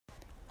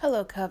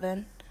Hello,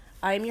 Coven.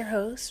 I am your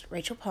host,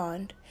 Rachel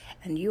Pond,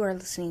 and you are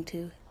listening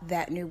to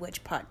That New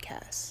Witch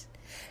podcast.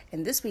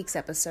 In this week's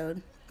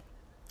episode,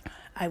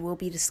 I will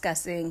be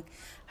discussing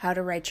how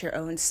to write your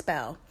own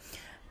spell.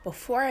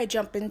 Before I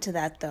jump into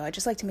that, though, I'd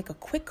just like to make a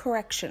quick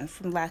correction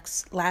from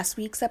last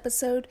week's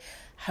episode,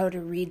 how to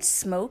read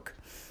smoke.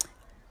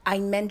 I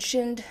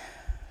mentioned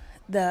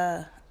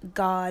the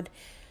god,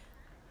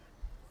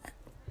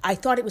 I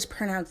thought it was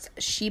pronounced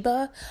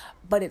Sheba,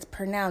 but it's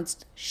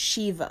pronounced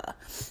Shiva.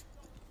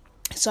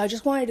 So I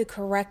just wanted to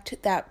correct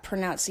that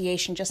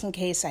pronunciation just in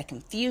case I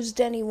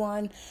confused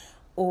anyone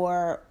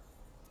or,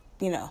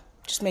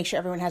 just make sure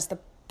everyone has the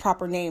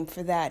proper name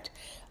for that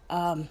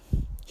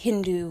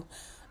Hindu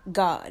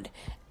god.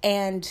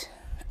 And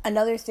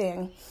another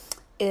thing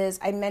is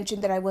I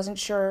mentioned that I wasn't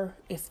sure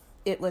if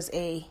it was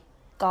a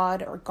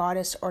god or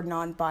goddess or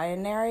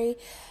non-binary.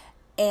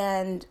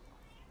 And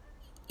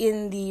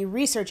in the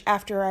research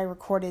after I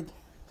recorded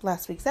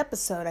last week's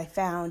episode, I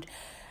found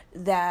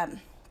that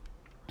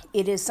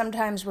it is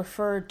sometimes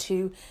referred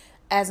to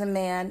as a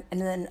man,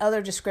 and then in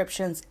other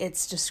descriptions,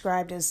 it's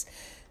described as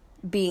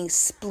being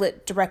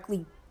split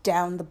directly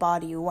down the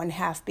body, one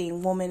half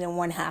being woman and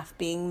one half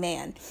being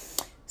man.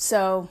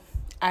 So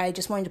I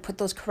just wanted to put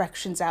those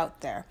corrections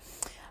out there.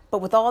 But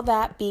with all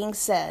that being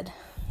said,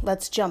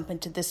 let's jump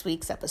into this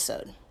week's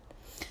episode.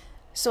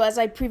 So as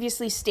I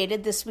previously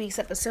stated, this week's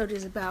episode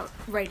is about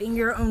writing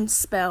your own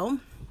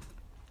spell.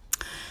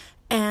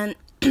 And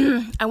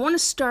I want to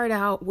start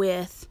out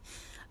with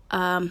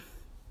a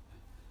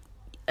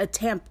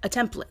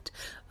template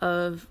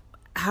of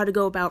how to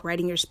go about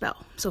writing your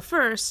spell. So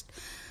first,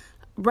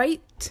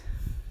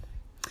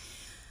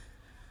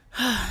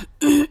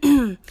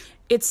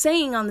 it's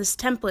saying on this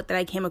template that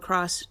I came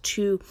across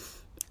to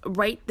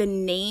write the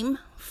name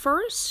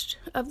first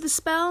of the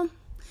spell,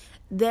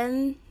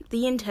 then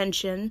the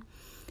intention,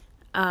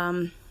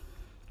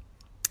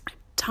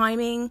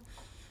 timing,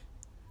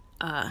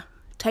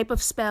 type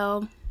of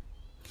spell,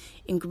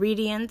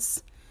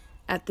 ingredients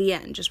at the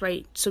end. Just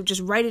write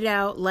it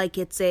out like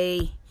it's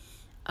a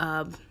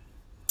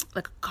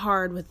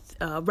card with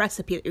a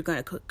recipe that you're going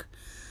to cook.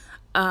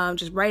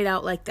 Just write it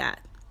out like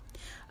that.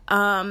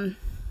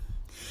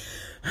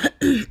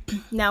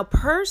 Now,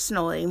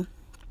 personally,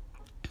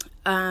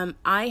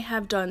 I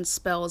have done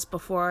spells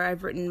before.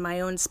 I've written my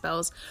own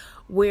spells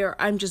where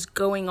I'm just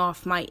going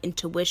off my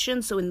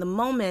intuition. So in the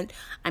moment,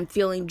 I'm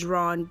feeling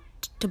drawn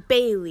to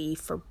bay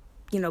leaf or,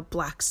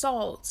 black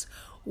salts,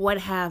 what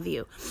have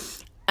you.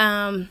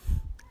 And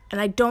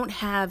I don't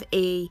have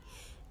a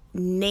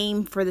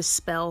name for the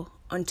spell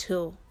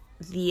until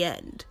the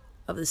end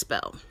of the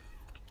spell.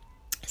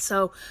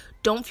 So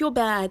don't feel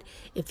bad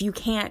if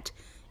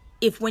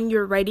when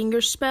you're writing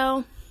your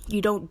spell,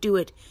 you don't do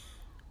it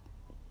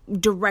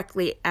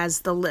directly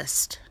as the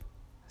list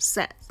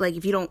set. Like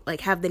if you don't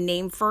have the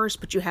name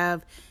first, but you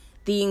have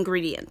the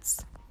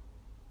ingredients.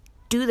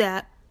 Do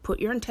that.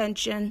 Put your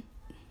intention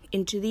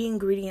into the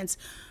ingredients.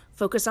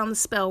 Focus on the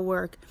spell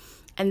work.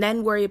 And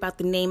then worry about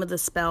the name of the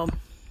spell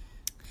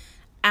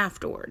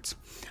afterwards.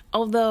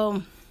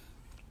 Although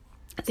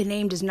the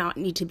name does not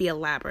need to be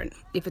elaborate.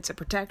 If it's a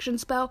protection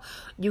spell,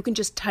 you can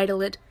just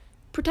title it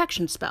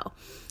Protection Spell.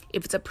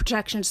 If it's a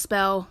protection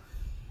spell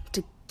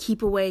to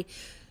keep away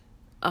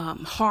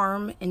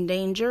harm and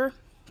danger,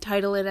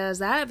 title it as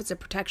that. If it's a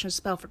protection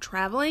spell for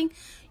traveling,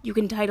 you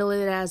can title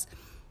it as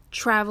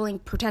Traveling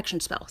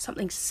Protection Spell.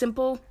 Something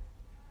simple,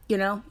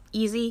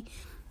 easy.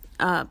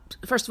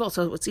 First of all,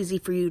 so it's easy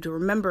for you to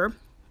remember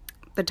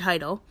the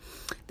title,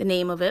 the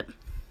name of it,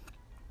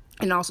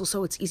 and also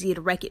so it's easy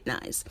to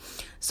recognize.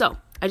 So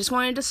I just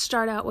wanted to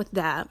start out with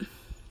that.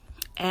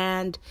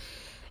 And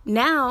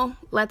now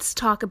let's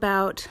talk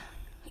about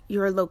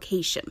your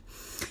location,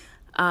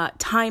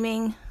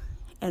 timing,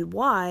 and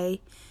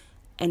why,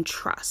 and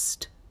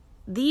trust.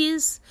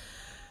 These,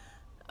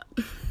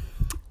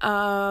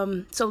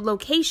 so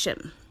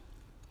location.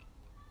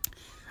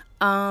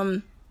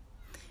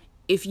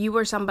 If you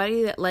are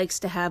somebody that likes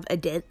to have a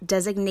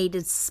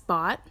designated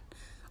spot,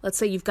 let's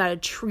say you've got a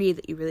tree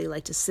that you really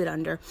like to sit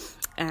under,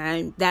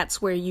 and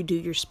that's where you do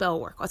your spell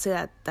work. Let's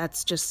say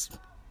that's just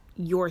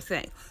your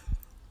thing.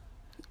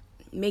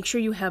 Make sure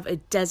you have a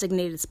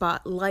designated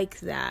spot like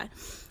that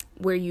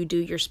where you do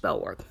your spell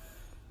work.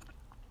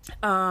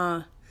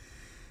 Let's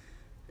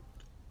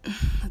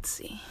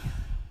see.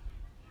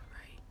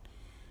 Write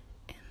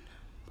and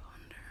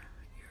ponder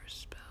your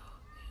spell.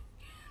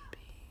 It can be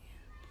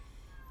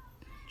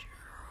in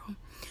general.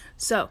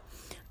 So,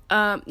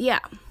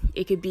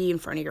 it could be in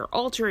front of your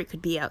altar. It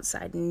could be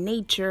outside in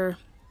nature.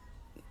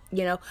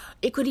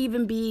 It could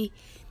even be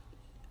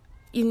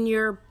in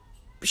your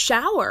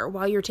shower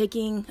while you're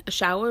taking a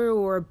shower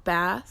or a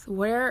bath,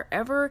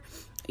 wherever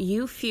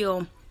you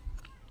feel,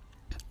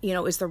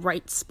 is the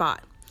right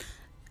spot.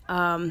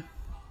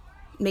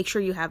 Make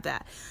sure you have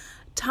that.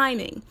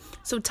 Timing.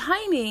 So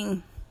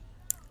timing,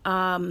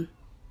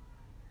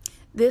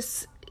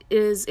 this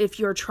is if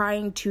you're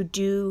trying to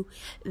do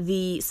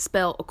the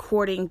spell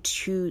according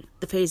to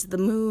the phase of the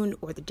moon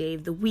or the day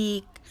of the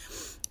week.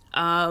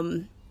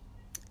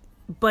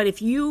 But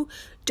if you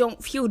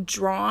don't feel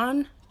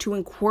drawn to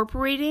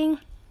incorporating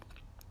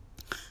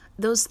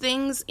those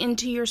things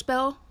into your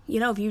spell,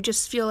 if you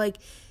just feel like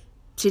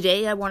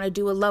today I want to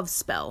do a love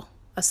spell,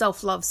 a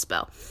self-love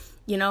spell,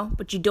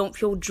 but you don't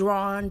feel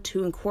drawn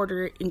to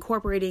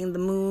incorporating the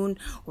moon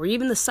or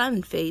even the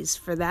sun phase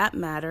for that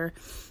matter,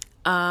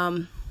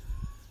 or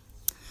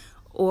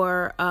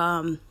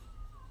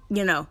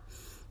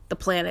the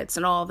planets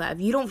and all of that.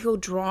 If you don't feel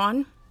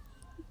drawn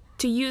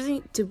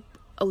to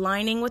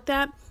aligning with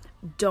that,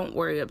 don't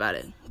worry about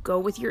it. Go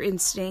with your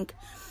instinct.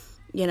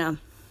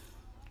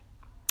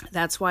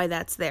 That's why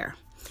that's there.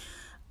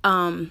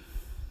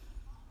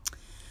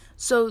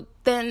 So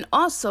then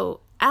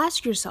also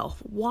ask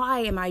yourself, why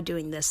am I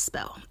doing this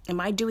spell?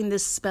 Am I doing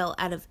this spell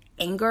out of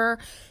anger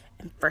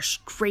and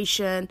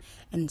frustration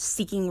and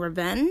seeking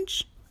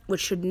revenge,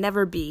 which should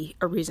never be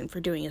a reason for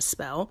doing a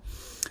spell?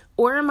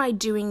 Or am I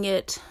doing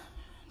it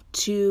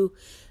to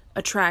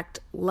attract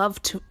love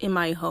in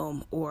my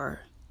home,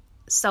 or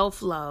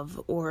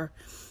self-love, or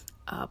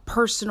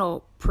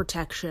personal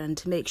protection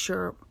to make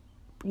sure,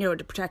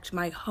 to protect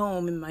my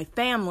home and my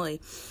family?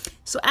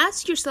 So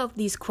ask yourself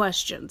these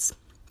questions.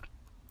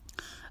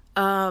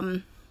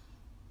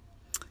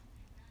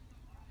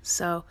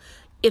 So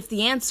if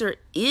the answer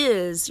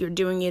is you're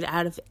doing it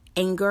out of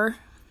anger,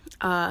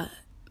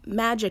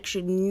 magic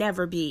should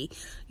never be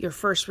your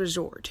first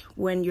resort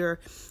when you're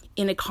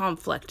in a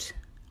conflict.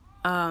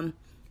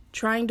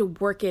 Trying to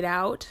work it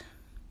out,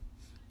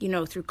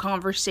 through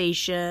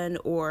conversation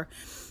or,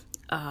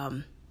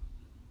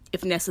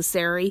 if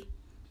necessary,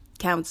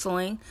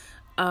 counseling,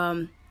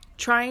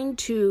 trying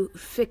to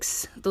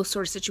fix those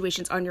sort of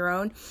situations on your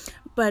own.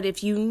 But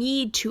if you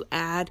need to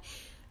add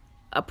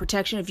a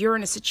protection, if you're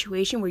in a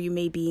situation where you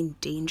may be in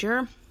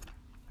danger,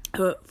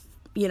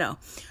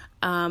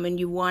 and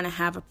you want to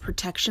have a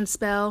protection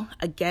spell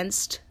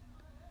against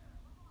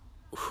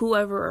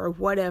whoever or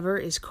whatever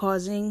is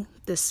causing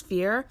this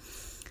fear,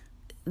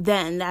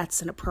 then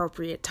that's an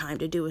appropriate time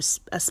to do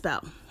a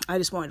spell. I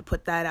just wanted to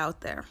put that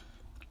out there.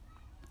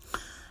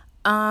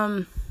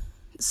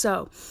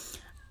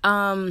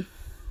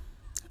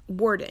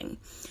 Wording.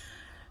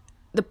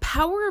 The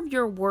power of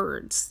your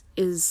words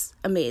is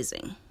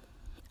amazing.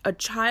 A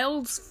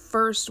child's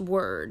first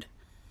word,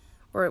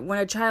 or when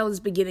a child is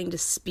beginning to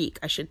speak,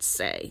 I should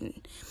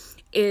say,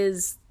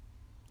 is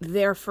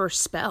their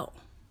first spell.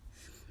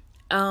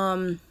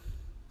 Think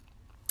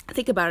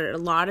about it. A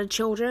lot of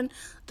children,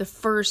 the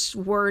first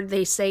word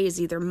they say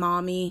is either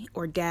mommy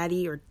or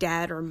daddy or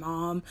dad or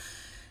mom.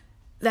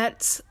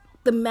 That's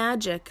the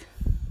magic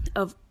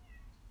of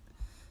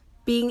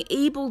being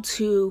able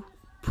to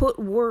put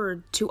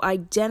word to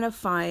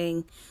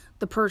identifying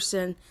the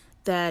person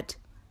that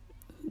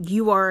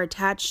you are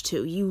attached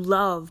to, you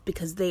love,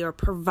 because they are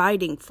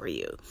providing for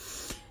you.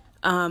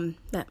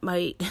 That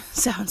might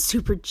sound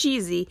super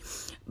cheesy,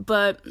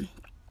 but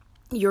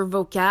your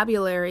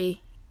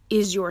vocabulary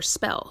is your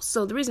spell.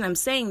 So the reason I'm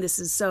saying this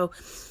is so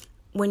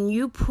when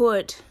you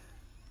put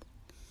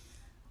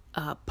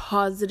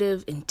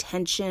positive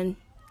intention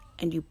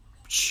and you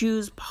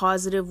choose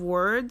positive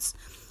words,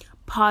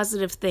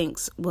 positive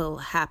things will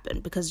happen,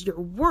 because your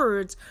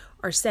words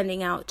are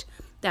sending out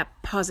that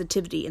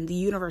positivity, and the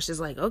universe is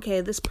like,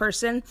 okay, this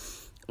person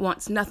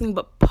wants nothing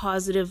but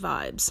positive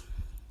vibes.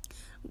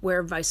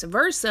 Where vice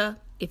versa,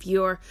 if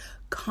you're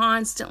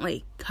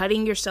constantly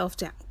cutting yourself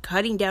down,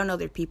 cutting down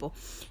other people,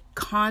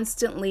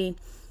 constantly,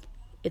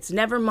 it's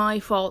never my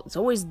fault, it's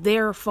always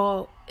their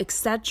fault,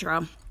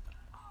 etc.,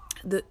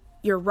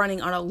 you're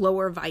running on a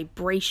lower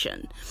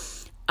vibration.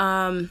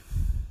 And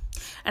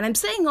I'm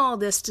saying all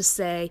this to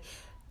say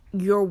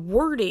your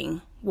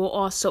wording will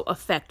also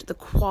affect the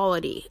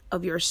quality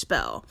of your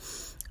spell,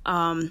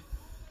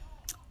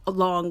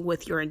 along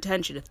with your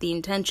intention. If the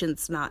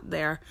intention's not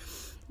there,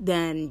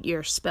 then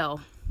your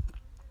spell,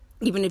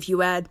 even if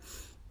you add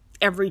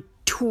every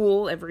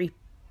tool, every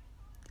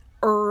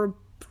herb,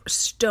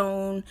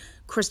 stone,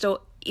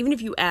 crystal, even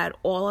if you add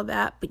all of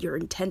that, but your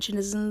intention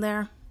isn't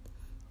there,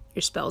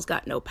 your spell's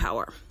got no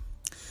power.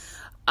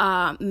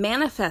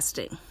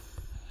 Manifesting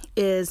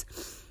is,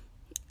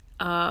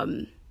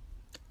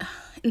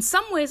 in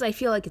some ways I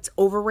feel like it's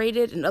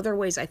overrated, in other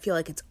ways I feel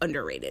like it's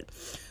underrated.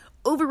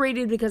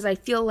 Overrated because I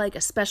feel like,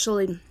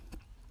 especially in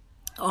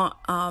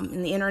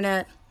the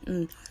internet,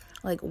 and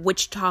like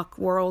witch talk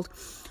world,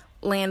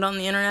 land on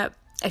the internet,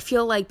 I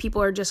feel like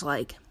people are just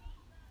like,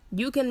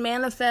 you can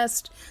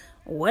manifest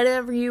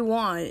whatever you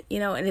want,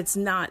 and it's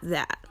not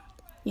that.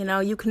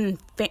 You can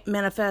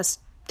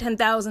manifest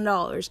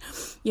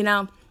 $10,000,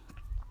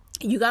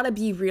 you got to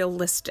be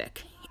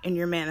realistic in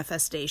your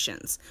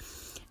manifestations.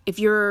 If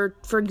you're,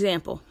 for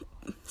example,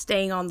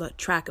 staying on the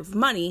track of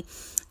money,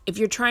 if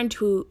you're trying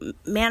to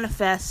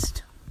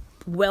manifest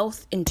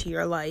wealth into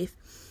your life,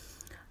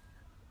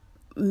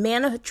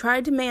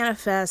 try to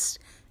manifest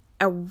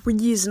a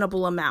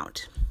reasonable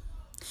amount.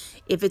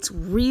 If it's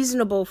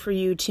reasonable for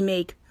you to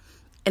make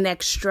an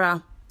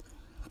extra,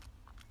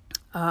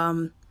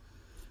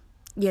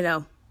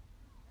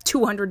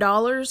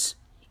 $200,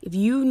 if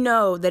you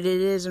know that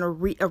it is a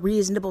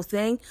reasonable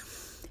thing,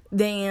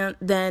 then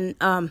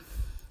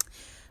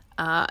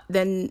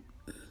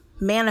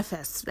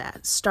manifest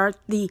that. Start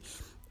the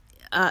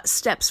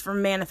steps for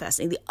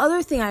manifesting. The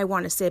other thing I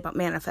want to say about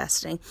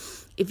manifesting,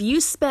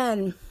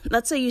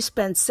 let's say you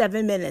spend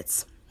 7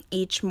 minutes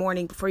each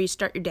morning before you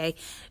start your day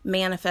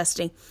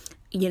manifesting,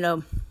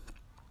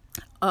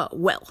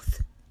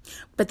 wealth.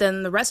 But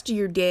then the rest of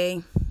your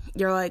day,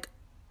 you're like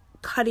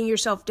cutting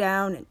yourself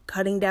down and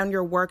cutting down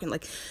your work and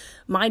like,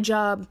 my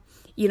job,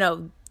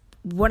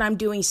 what I'm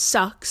doing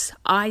sucks.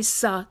 I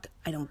suck.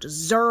 I don't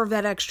deserve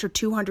that extra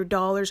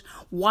 $200.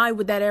 Why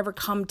would that ever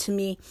come to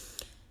me?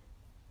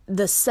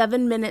 The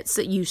 7 minutes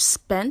that you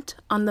spent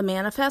on the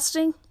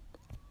manifesting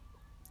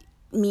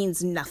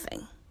means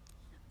nothing.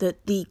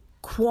 The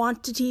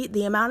quantity,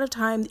 the amount of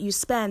time that you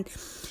spend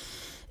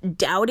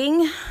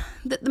doubting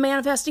that the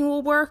manifesting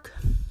will work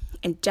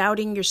and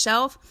doubting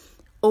yourself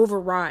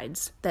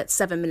overrides that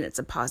 7 minutes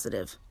of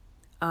positive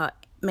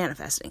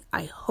manifesting.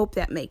 I hope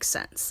that makes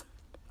sense.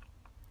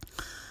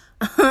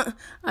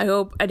 I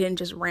hope I didn't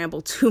just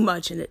ramble too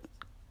much and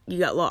you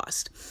got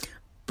lost.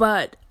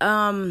 But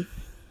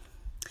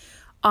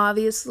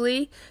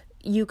obviously,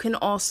 you can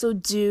also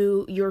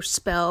do your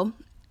spell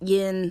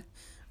in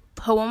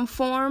poem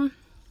form,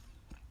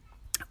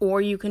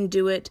 or you can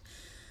do it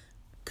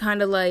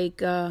kind of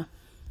like,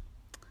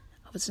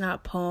 it's not a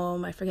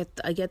poem, I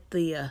get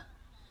the,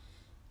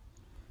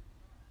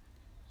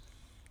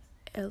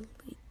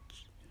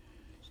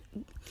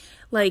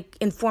 like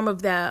in form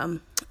of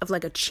of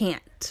like a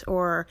chant,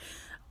 or,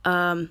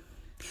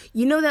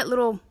 that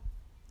little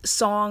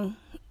song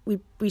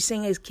we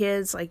sing as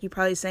kids, like you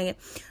probably sang it,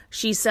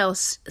 She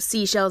Sells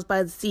Seashells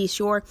by the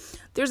Seashore.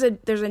 There's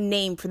a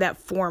name for that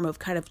form of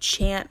kind of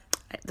chant.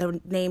 The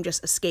name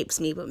just escapes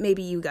me, but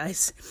maybe you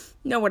guys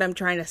know what I'm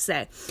trying to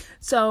say.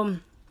 So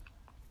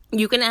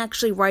you can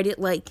actually write it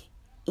like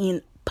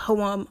in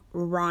poem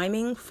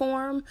rhyming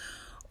form,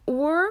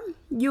 or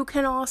you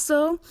can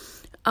also,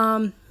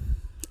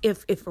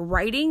 if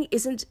writing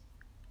isn't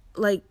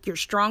like your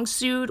strong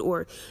suit,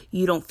 or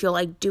you don't feel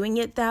like doing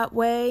it that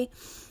way,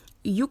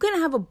 you can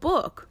have a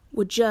book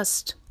with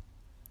just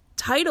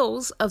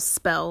titles of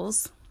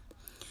spells,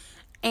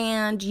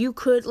 and you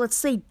could, let's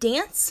say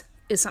dance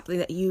is something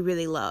that you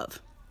really love,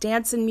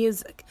 dance and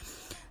music,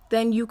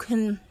 then you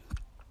can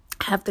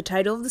have the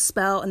title of the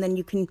spell, and then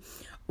you can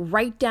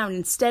write down,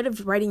 instead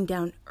of writing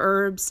down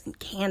herbs and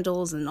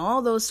candles and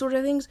all those sort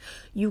of things,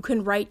 you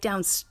can write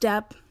down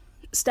step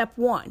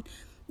 1,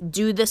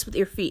 do this with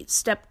your feet.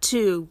 Step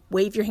 2,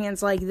 wave your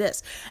hands like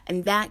this.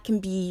 And that can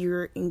be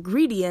your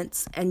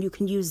ingredients, and you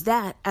can use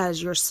that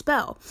as your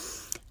spell.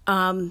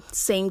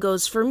 Same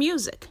goes for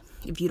music.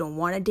 If you don't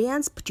want to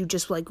dance, but you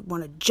just like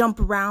want to jump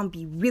around,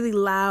 be really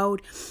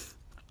loud,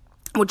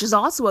 which is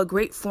also a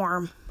great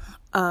form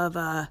of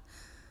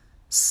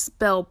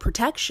spell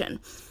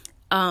protection.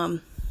 The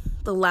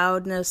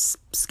loudness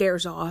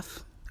scares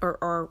off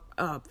or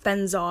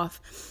fends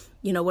off,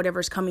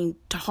 whatever's coming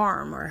to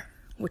harm or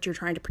what you're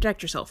trying to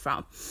protect yourself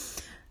from.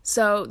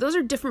 So those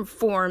are different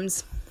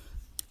forms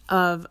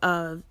of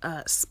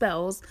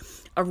spells,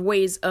 of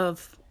ways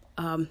of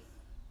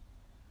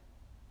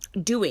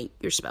doing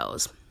your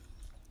spells.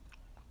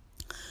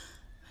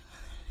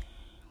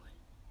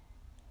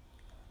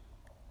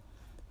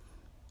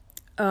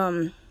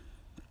 Let's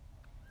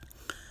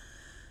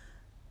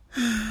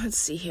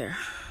see here.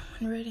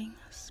 When writing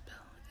a spell,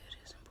 it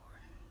is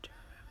important to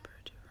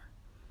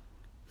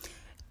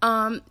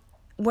remember to...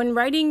 When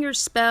writing your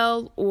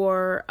spell,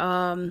 or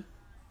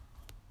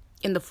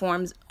in the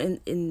forms,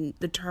 in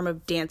the term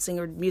of dancing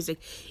or music,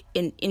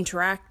 in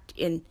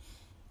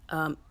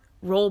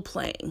role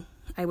playing,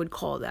 I would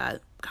call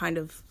that kind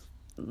of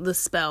the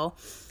spell,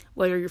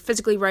 whether you're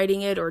physically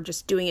writing it or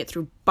just doing it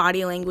through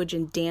body language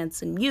and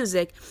dance and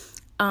music.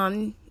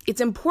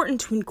 It's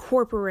important to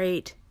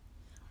incorporate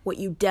what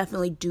you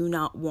definitely do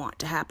not want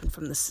to happen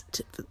from the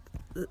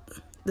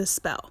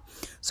spell.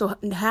 So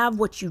have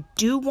what you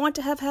do want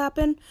to have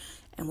happen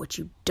and what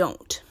you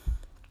don't.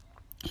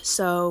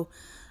 So,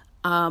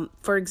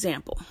 for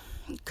example,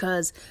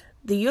 because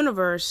the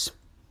universe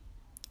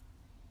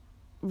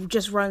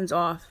just runs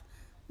off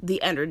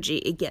the energy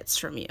it gets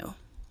from you.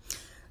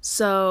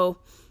 So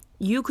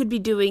you could be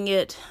doing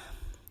it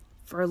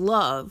for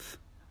love,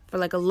 for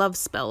like a love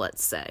spell,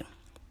 let's say,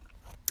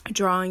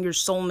 drawing your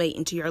soulmate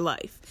into your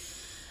life.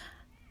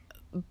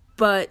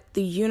 But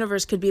the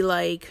universe could be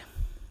like,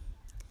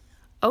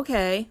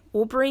 okay,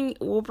 we'll bring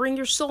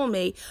your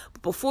soulmate,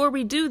 but before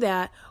we do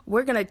that,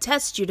 we're going to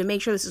test you to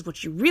make sure this is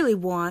what you really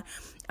want,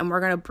 and we're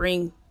going to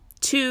bring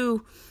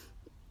 2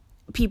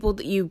 people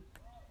that you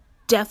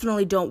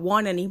definitely don't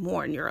want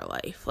anymore in your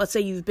life. Let's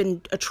say you've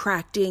been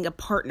attracting a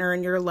partner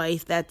in your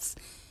life that's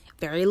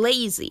very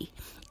lazy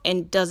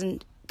and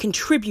doesn't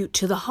contribute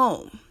to the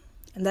home.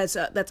 And that's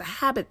a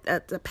habit,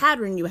 that's a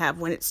pattern you have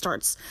when it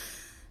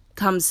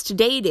comes to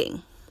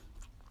dating.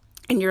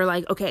 And you're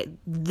like, okay,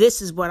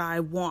 this is what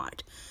I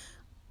want.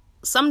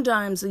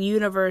 Sometimes the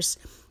universe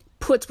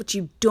puts what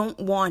you don't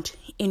want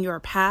in your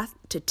path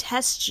to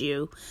test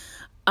you,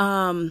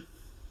 and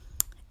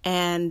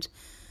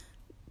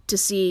to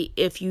see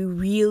if you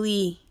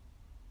really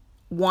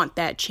want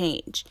that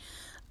change.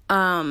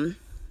 So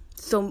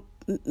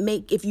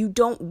if you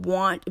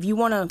want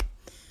to,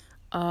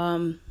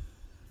 I'm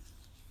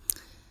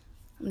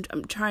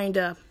trying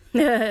to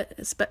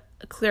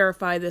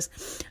clarify this.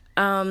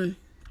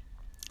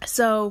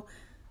 So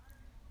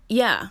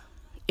yeah,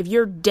 if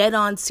you're dead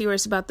on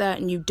serious about that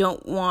and you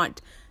don't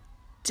want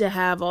to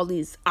have all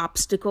these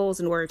obstacles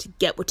in order to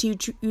get what you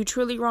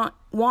truly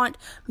want,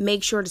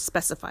 make sure to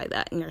specify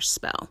that in your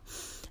spell.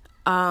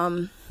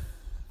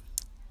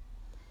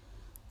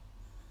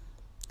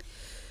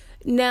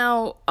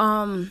 Now,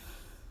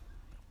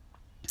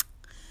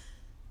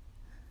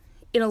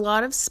 in a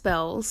lot of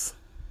spells,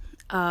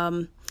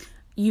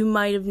 you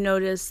might have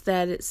noticed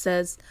that it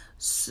says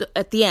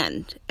at the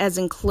end, as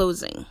in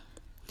closing,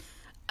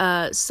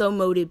 so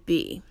mote it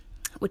be,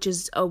 which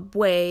is a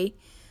way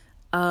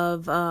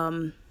of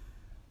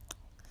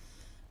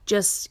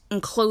just in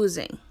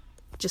closing,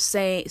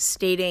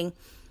 stating,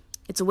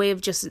 it's a way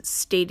of just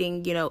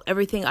stating,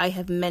 everything I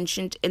have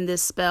mentioned in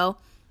this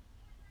spell,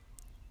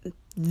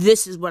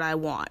 this is what I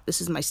want.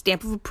 This is my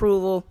stamp of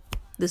approval.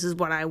 This is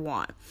what I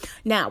want.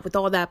 Now, with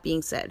all that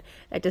being said,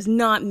 that does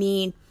not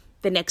mean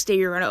the next day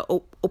you're going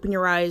to open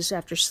your eyes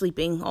after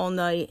sleeping all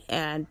night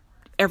and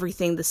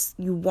everything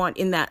you want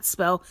in that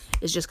spell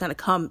is just going to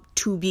come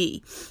to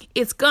be.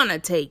 It's going to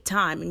take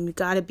time and you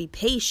got to be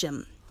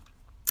patient.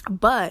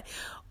 But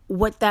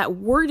what that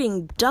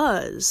wording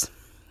does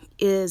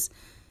is,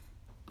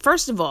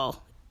 first of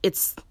all,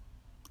 it's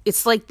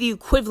like the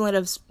equivalent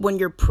of when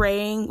you're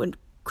praying, when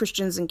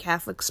Christians and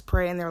Catholics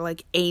pray and they're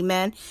like,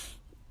 amen.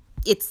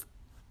 It's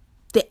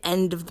the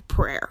end of the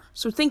prayer.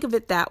 So think of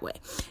it that way.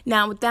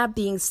 Now, with that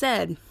being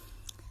said,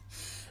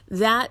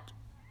 that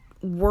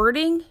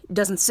wording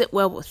doesn't sit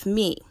well with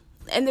me.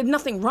 And there's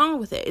nothing wrong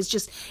with it. It's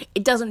just,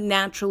 it doesn't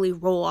naturally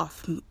roll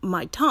off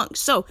my tongue.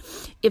 So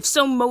if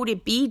so mote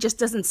it be just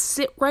doesn't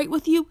sit right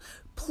with you,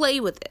 play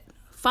with it.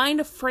 Find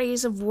a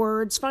phrase of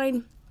words.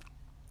 Find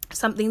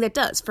something that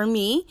does. For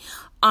me,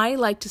 I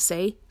like to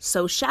say,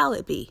 so shall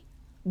it be.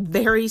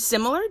 Very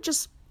similar,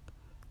 just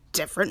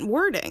different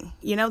wording.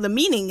 The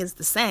meaning is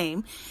the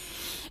same.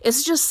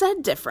 It's just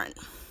said different.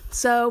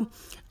 So,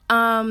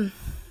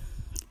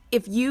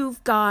 if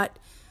you've got,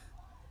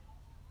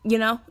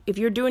 if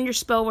you're doing your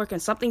spell work and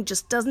something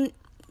just doesn't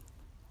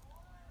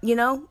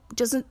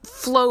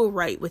flow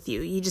right with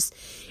you,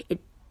 it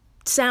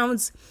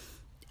sounds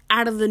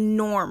out of the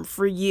norm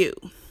for you,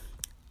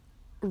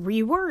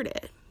 reword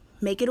it.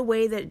 Make it a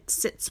way that it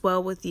sits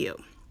well with you.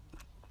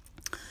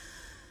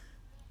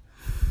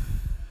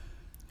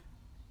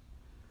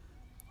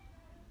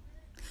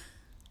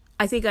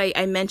 I think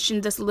I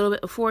mentioned this a little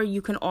bit before.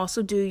 You can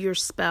also do your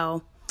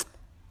spell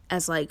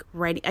as like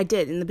writing. I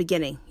did in the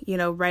beginning,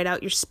 write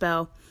out your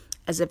spell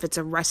as if it's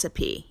a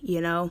recipe,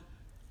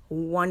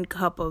 1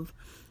 cup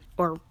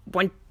or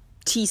 1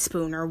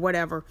 teaspoon or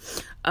whatever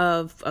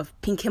of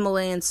pink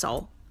Himalayan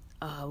salt,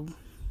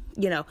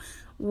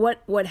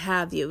 what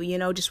have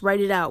you, just write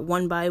it out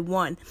one by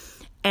one.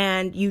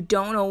 And you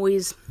don't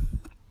always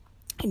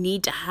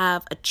need to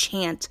have a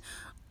chant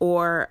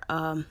or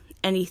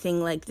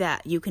anything like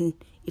that. You can,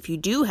 if you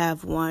do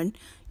have one,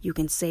 you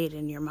can say it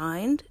in your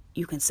mind.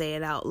 You can say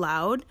it out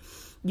loud.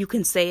 You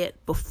can say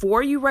it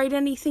before you write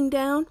anything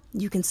down.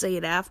 You can say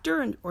it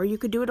after, or you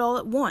could do it all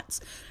at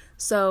once.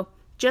 So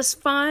just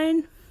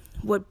find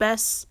what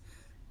best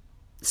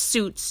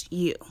suits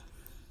you.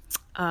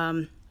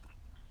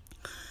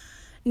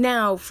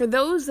 Now, for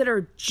those that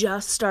are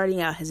just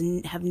starting out,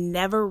 have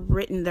never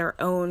written their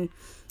own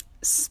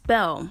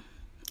spell,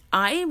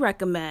 I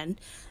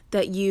recommend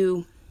that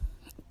you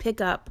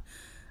pick up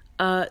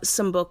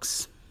some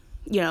books,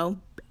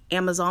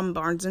 Amazon,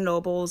 Barnes and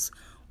Nobles,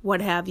 what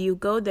have you.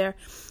 Go there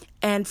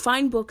and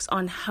find books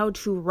on how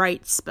to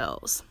write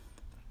spells.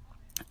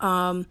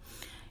 And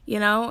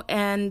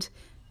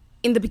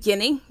in the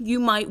beginning, you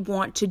might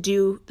want to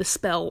do the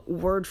spell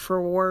word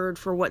for word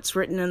for what's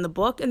written in the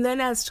book. And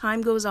then as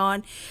time goes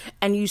on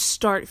and you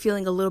start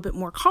feeling a little bit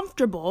more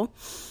comfortable,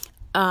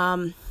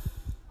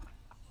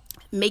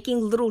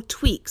 making little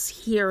tweaks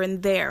here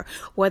and there,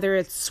 whether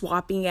it's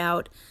swapping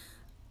out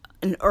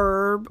an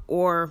herb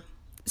or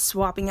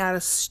swapping out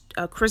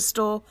a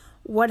crystal,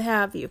 what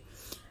have you.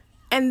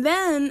 And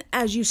then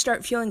as you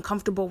start feeling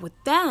comfortable with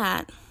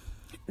that,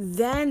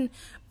 then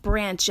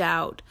branch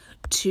out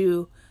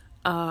to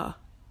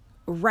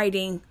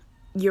writing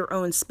your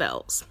own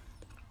spells.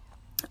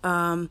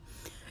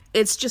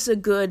 It's just a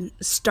good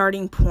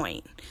starting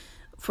point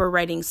for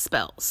writing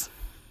spells.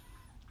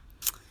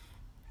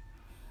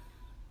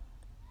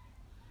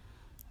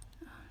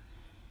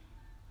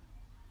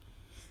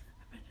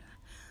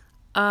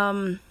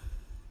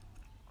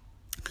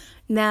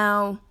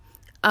 Now,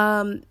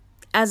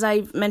 as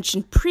I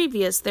mentioned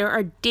previous, there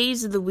are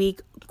days of the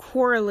week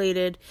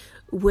correlated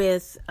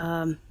with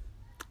the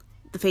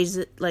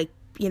phases, like,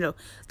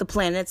 the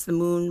planets, the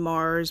moon,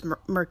 Mars,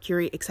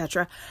 Mercury,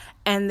 etc.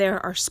 And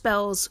there are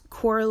spells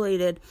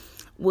correlated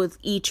with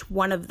each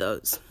one of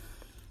those.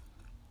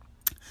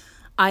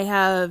 I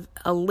have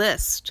a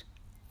list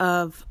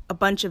of a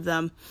bunch of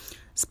them,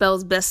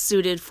 spells best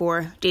suited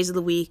for days of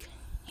the week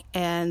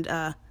and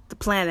the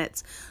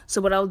planets.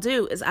 So what I'll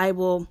do is I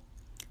will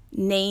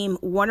name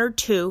 1 or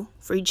 2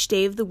 for each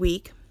day of the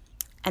week,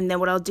 and then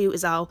what I'll do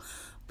is I'll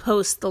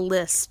post the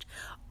list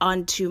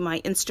onto my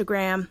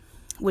Instagram,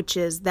 which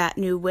is That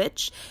New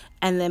Witch,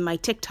 and then my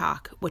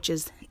TikTok, which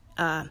is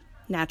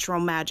Natural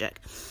Magic.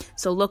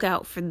 So look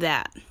out for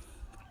that.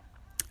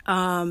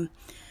 But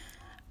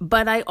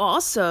I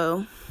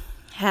also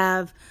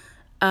have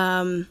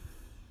a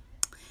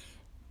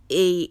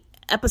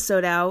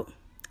episode out,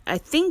 I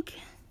think,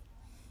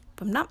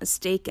 if I'm not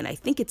mistaken, I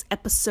think it's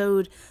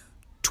episode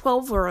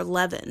 12 or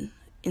 11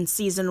 in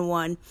season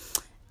 1,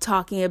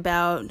 talking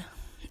about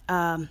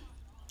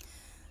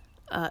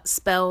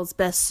spells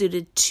best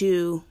suited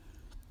to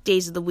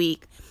days of the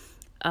week.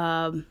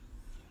 And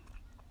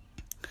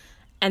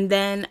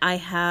then I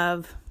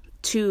have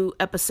 2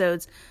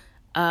 episodes,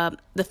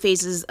 the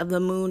phases of the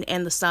moon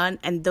and the sun,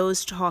 and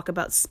those talk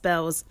about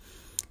spells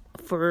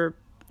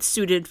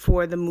suited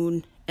for the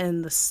moon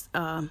and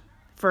the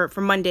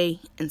for Monday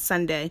and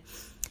Sunday.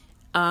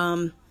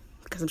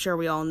 Because I'm sure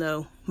we all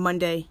know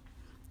Monday,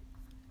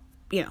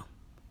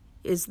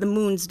 is the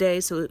moon's day,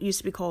 so it used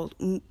to be called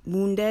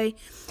Moon Day.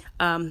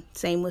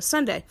 Same with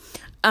Sunday.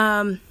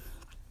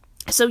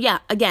 So yeah,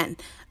 again,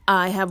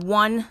 I have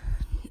 1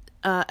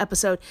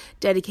 episode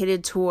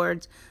dedicated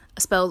towards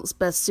spells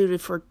best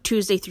suited for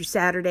Tuesday through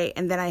Saturday,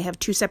 and then I have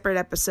 2 separate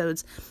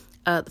episodes,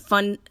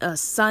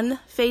 sun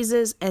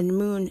phases and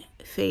moon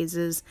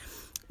phases,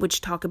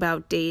 which talk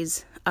about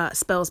days,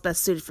 spells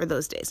best suited for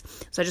those days.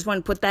 So I just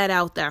want to put that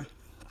out there.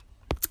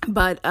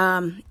 But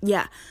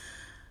yeah,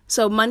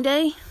 so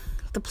Monday,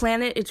 the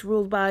planet it's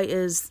ruled by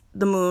is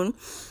the moon,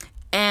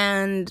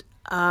 and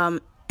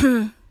the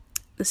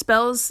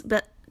spells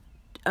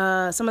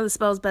some of the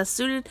spells best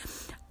suited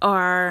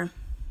are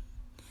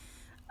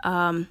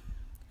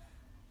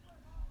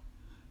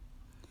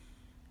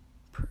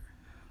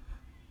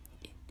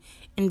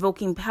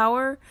invoking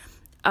power,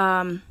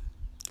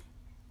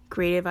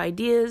 creative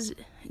ideas,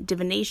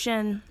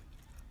 divination,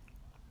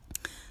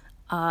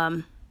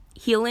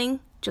 healing,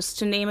 just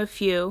to name a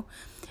few.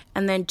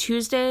 And then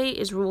Tuesday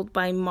is ruled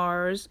by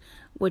Mars,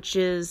 which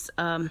is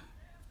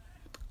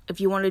if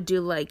you want to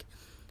do like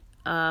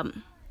a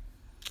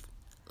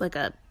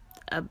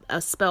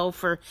spell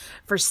for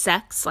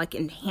sex, like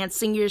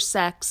enhancing your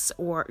sex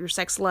or your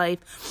sex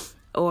life,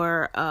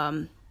 or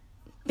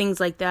things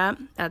like that.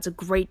 That's a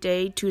great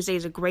day. Tuesday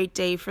is a great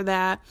day for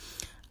that.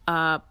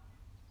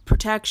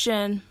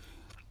 Protection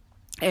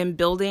and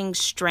building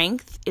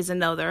strength is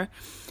another.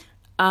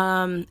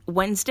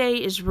 Wednesday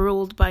is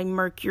ruled by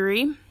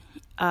Mercury.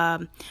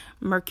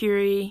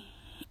 Mercury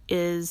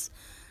is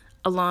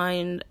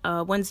aligned.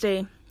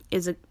 Wednesday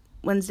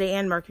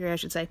and Mercury, I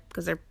should say,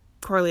 because they're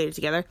correlated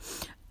together.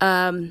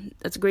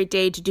 That's a great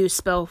day to do a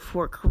spell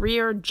for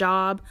career,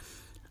 job,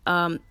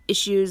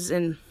 issues,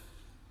 and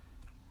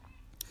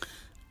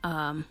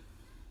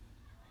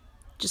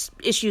just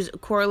issues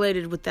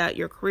correlated with that,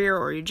 your career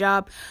or your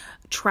job,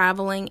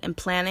 traveling and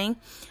planning.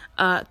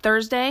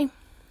 Thursday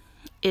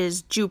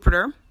is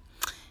Jupiter,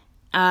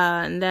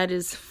 and that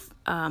is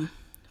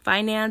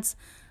finance,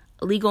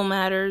 legal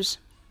matters.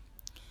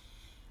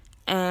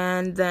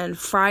 And then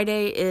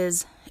Friday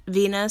is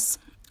Venus,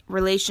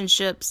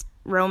 relationships,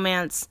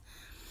 romance,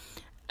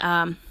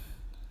 and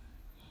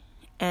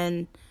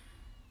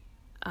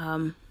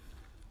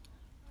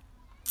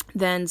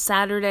then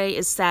Saturday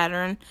is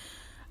Saturn,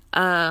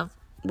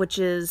 which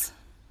is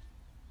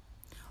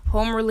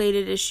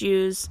home-related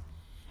issues,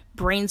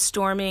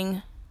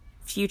 brainstorming,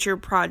 future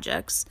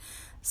projects.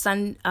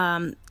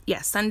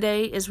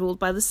 Sunday is ruled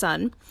by the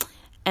sun,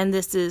 and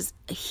this is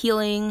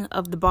healing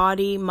of the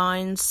body,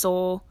 mind,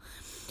 soul,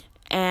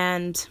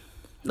 and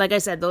like I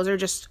said, those are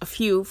just a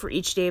few for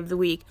each day of the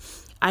week.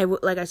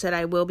 Like I said,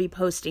 I will be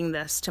posting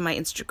this to my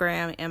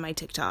Instagram and my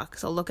TikTok,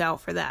 so look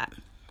out for that.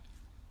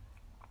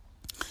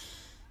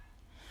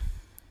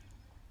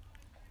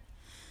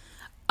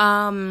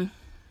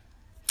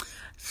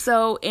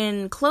 So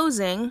in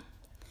closing,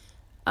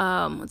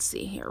 let's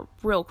see here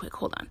real quick.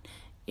 Hold on.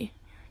 You're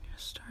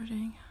just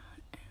starting.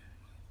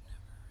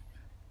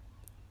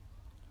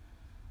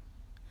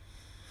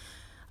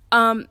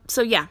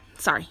 So yeah,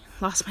 sorry,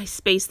 lost my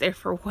space there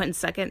for 1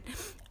 second.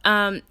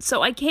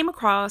 So I came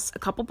across a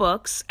couple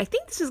books. I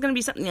think this is going to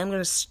be something I'm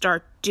going to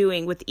start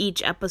doing with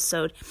each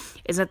episode,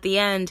 is at the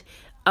end,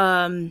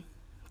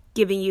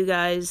 giving you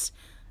guys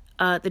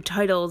the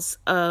titles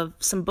of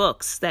some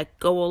books that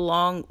go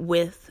along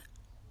with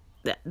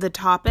the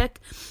topic.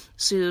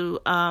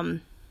 So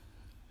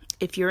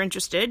if you're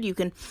interested, you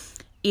can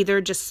either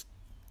just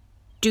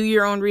do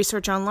your own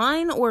research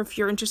online, or if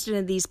you're interested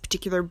in these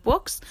particular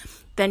books,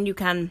 then you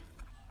can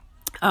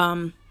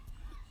find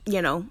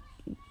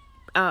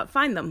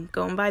them,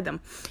 go and buy them.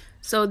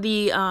 So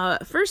the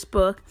first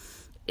book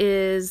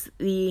is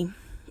the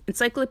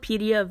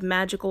Encyclopedia of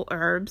Magical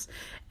Herbs,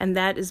 and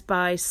that is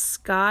by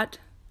Scott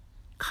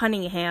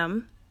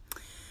Cunningham.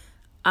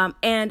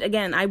 And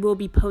again, I will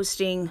be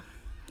posting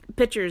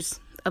pictures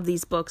of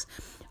these books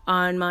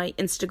on my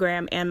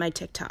Instagram and my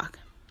TikTok.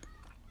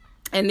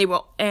 And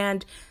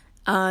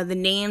the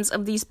names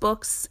of these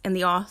books and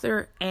the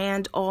author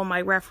and all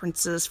my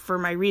references for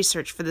my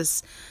research for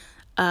this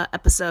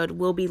episode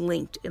will be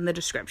linked in the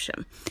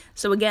description.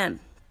 So again,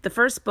 the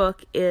first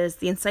book is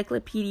The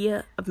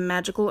Encyclopedia of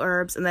Magical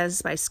Herbs, and that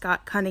is by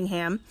Scott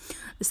Cunningham.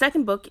 The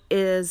second book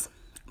is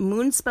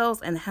Moon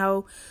Spells and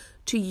How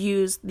to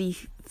Use the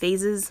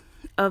Phases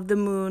of the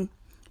Moon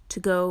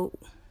to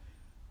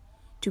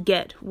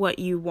get what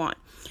you want.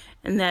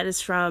 And that is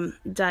from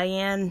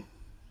Diane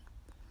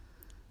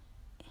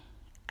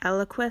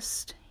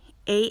Ahlquist,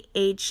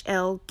 Ahlquist.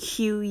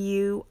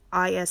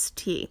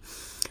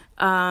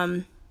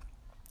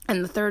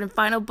 And the third and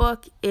final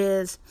book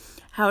is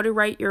How to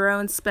Write Your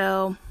Own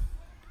Spell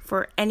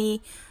for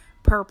Any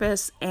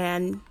Purpose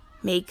and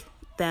Make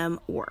Them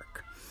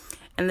Work.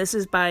 And this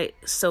is by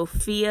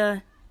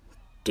Sophia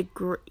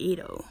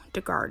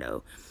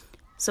DiGardo.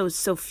 So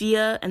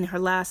Sophia, and her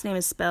last name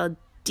is spelled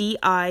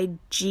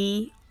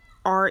DIGREGORIO.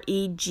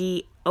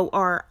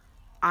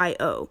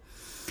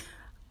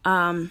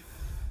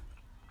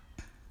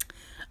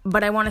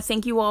 But I want to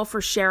thank you all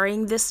for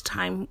sharing this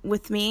time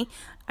with me.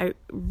 I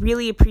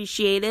really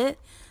appreciate it.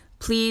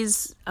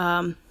 Please,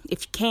 if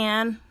you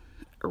can,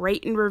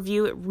 rate and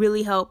review. It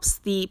really helps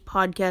the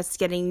podcast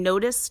getting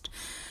noticed.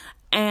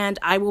 And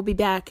I will be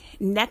back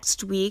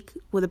next week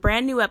with a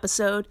brand new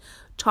episode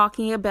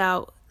talking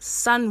about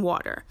sun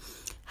water,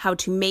 how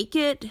to make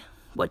it,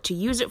 what to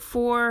use it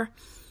for,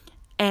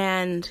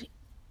 and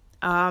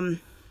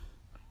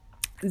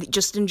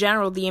just in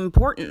general, the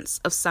importance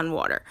of sun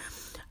water.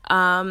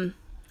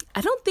 I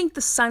don't think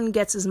the sun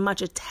gets as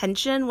much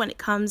attention when it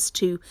comes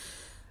to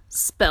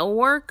spell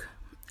work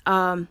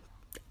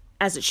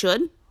as it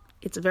should.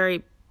 It's a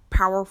very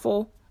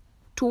powerful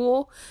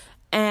tool,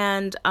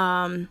 and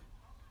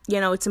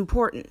it's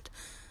important.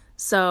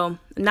 So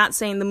I'm not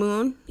saying the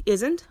moon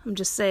isn't. I'm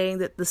just saying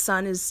that the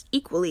sun is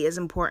equally as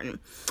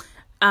important.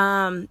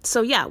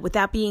 So yeah, with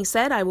that being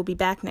said, I will be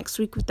back next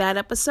week with that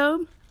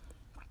episode.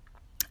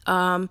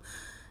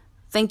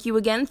 Thank you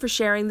again for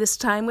sharing this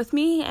time with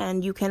me,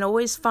 and you can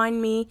always find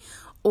me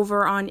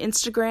over on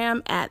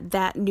Instagram at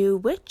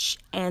ThatNewWitch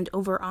and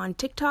over on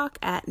TikTok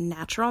at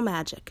Natural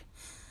Magic.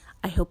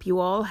 I hope you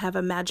all have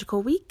a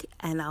magical week,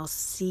 and I'll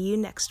see you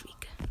next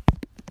week.